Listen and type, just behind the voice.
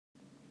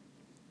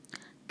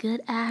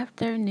Good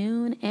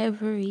afternoon,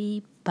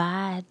 everybody.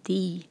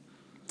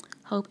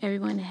 Hope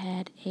everyone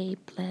had a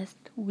blessed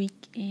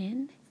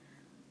weekend.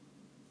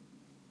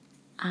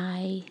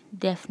 I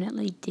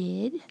definitely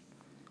did.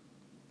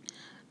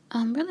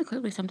 Really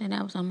quickly, something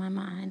that was on my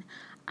mind.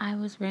 I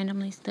was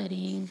randomly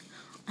studying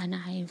and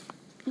I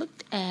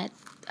looked at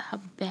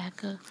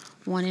Habakkuk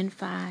 1 and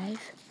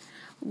 5,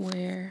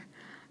 where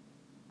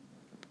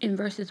in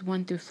verses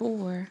 1 through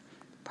 4,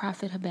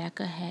 Prophet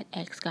Habakkuk had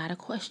asked God a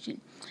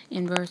question.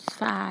 In verse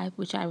 5,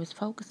 which I was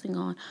focusing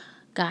on,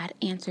 God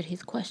answered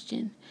his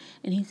question.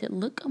 And he said,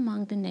 "Look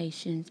among the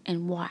nations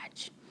and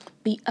watch.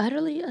 Be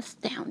utterly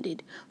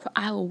astounded, for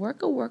I will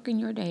work a work in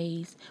your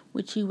days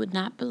which you would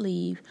not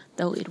believe,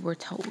 though it were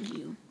told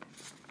you."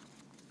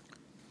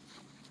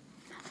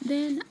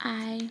 Then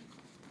I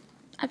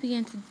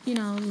began to,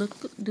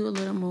 do a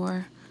little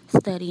more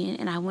studying,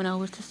 and I went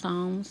over to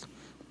Psalms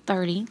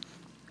 30,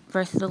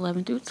 verses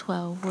 11 through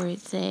 12, where it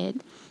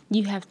said,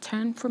 "You have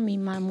turned for me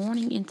my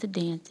mourning into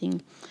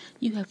dancing.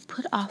 You have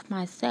put off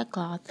my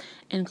sackcloth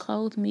and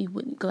clothed me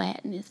with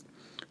gladness,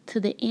 to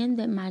the end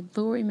that my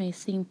glory may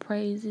sing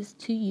praises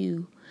to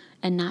you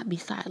and not be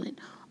silent.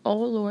 O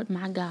Lord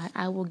my God,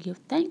 I will give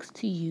thanks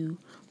to you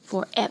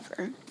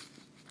forever."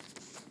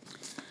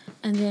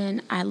 And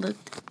then I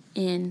looked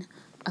in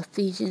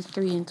Ephesians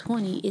 3 and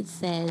 20. It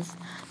says,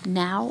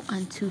 "Now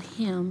unto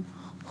him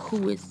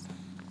who is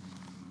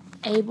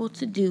able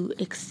to do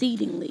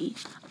exceedingly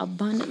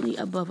abundantly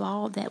above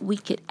all that we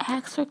could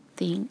ask or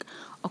think,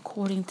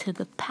 according to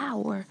the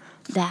power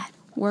that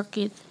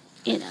worketh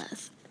in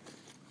us."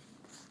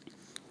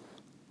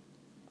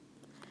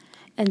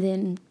 And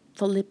then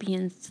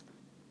Philippians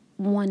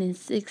 1 and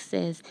 6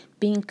 says,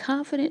 "Being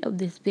confident of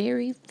this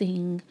very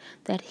thing,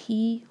 that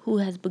he who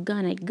has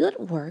begun a good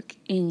work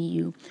in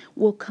you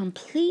will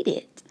complete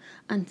it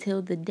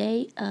until the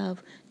day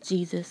of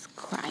Jesus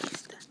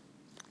Christ."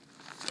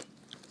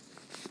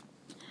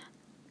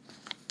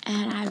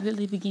 And I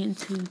really began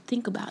to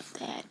think about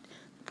that,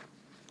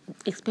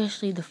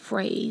 especially the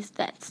phrase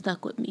that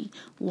stuck with me: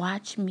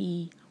 "Watch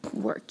me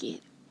work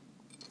it."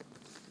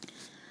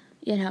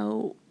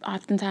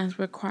 Oftentimes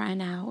we're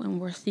crying out and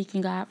we're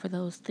seeking God for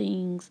those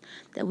things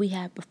that we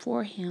have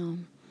before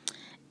him,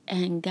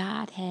 and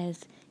God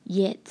has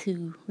yet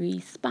to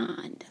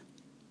respond.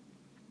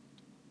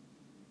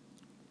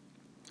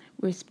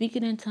 We're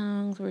speaking in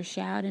tongues, we're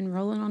shouting,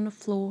 rolling on the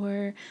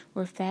floor,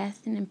 we're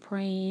fasting and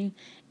praying,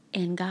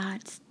 and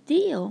God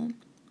still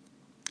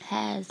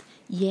has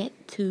yet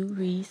to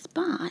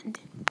respond.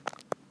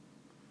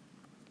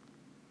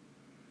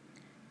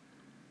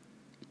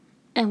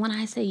 And when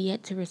I say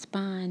yet to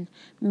respond,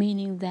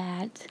 meaning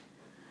that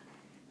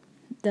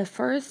the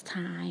first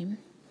time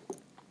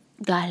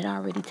God had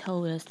already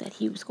told us that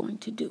he was going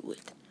to do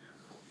it.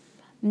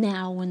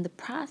 Now, when the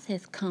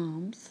process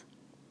comes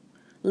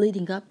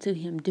leading up to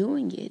him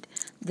doing it,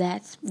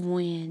 that's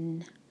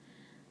when,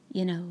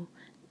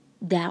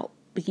 doubt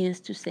begins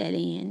to set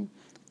in,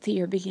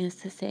 fear begins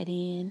to set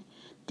in,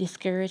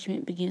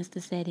 discouragement begins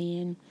to set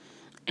in,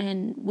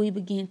 and we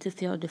begin to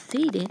feel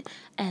defeated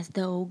as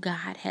though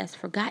God has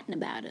forgotten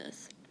about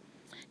us.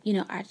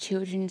 Our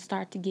children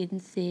start to getting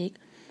sick,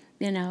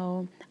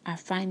 our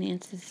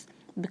finances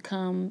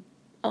become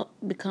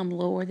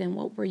lower than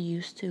what we're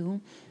used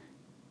to.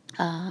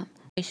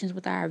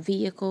 With our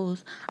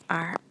vehicles,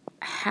 our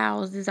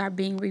houses are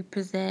being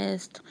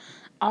repossessed,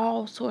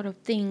 all sort of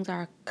things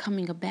are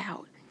coming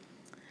about.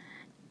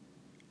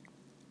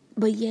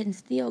 But yet and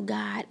still,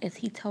 God, as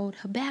he told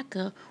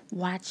Habakkuk,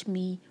 "Watch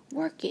me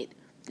work it.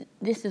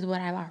 This is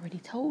what I've already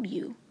told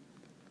you."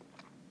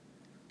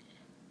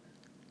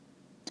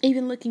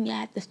 Even looking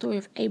at the story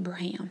of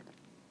Abraham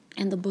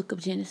in the book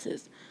of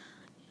Genesis,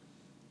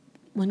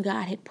 when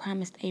God had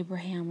promised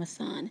Abraham a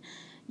son.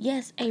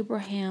 Yes,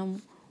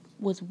 Abraham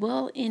was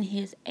well in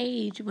his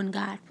age when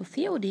God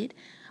fulfilled it,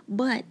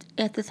 but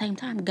at the same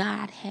time,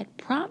 God had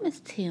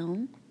promised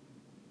him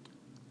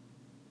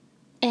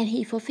and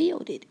he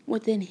fulfilled it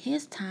within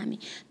his timing,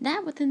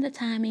 not within the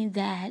timing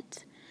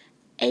that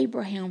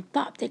Abraham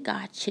thought that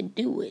God should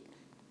do it,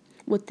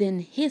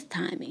 within his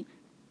timing.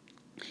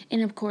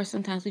 And of course,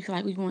 sometimes we feel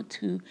like we want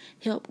to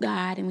help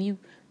God and we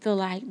feel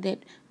like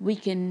that we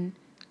can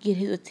get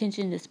his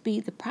attention to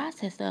speed the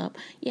process up.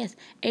 Yes,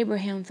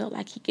 Abraham felt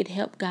like he could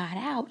help God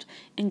out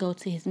and go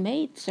to his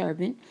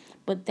maidservant,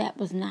 but that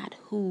was not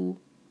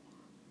who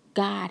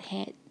God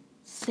had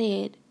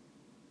said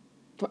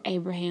for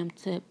Abraham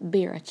to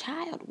bear a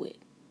child with.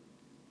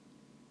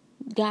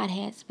 God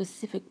had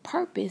specific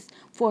purpose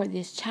for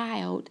this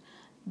child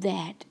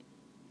that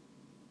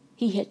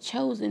he had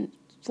chosen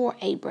for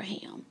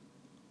Abraham.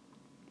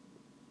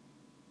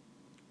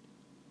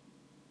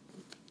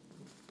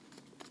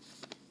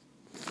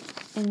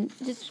 And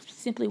just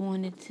simply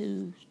wanted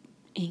to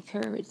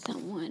encourage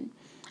someone.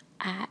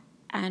 I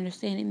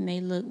understand it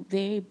may look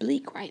very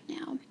bleak right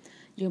now.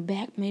 Your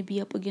back may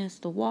be up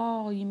against the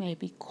wall. You may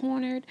be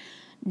cornered,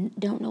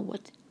 don't know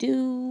what to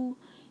do,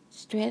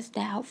 stressed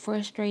out,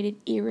 frustrated,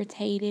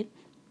 irritated,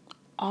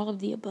 all of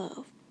the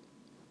above.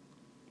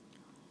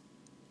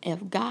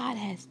 If God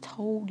has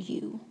told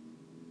you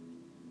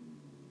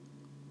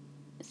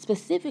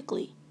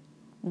specifically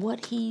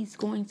what He's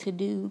going to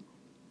do,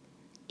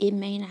 it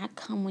may not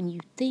come when you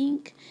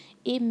think,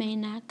 it may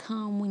not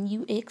come when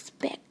you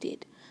expect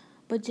it,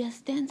 but just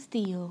stand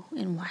still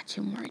and watch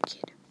Him work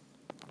it.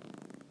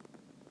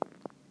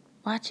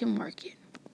 Watch Him work it.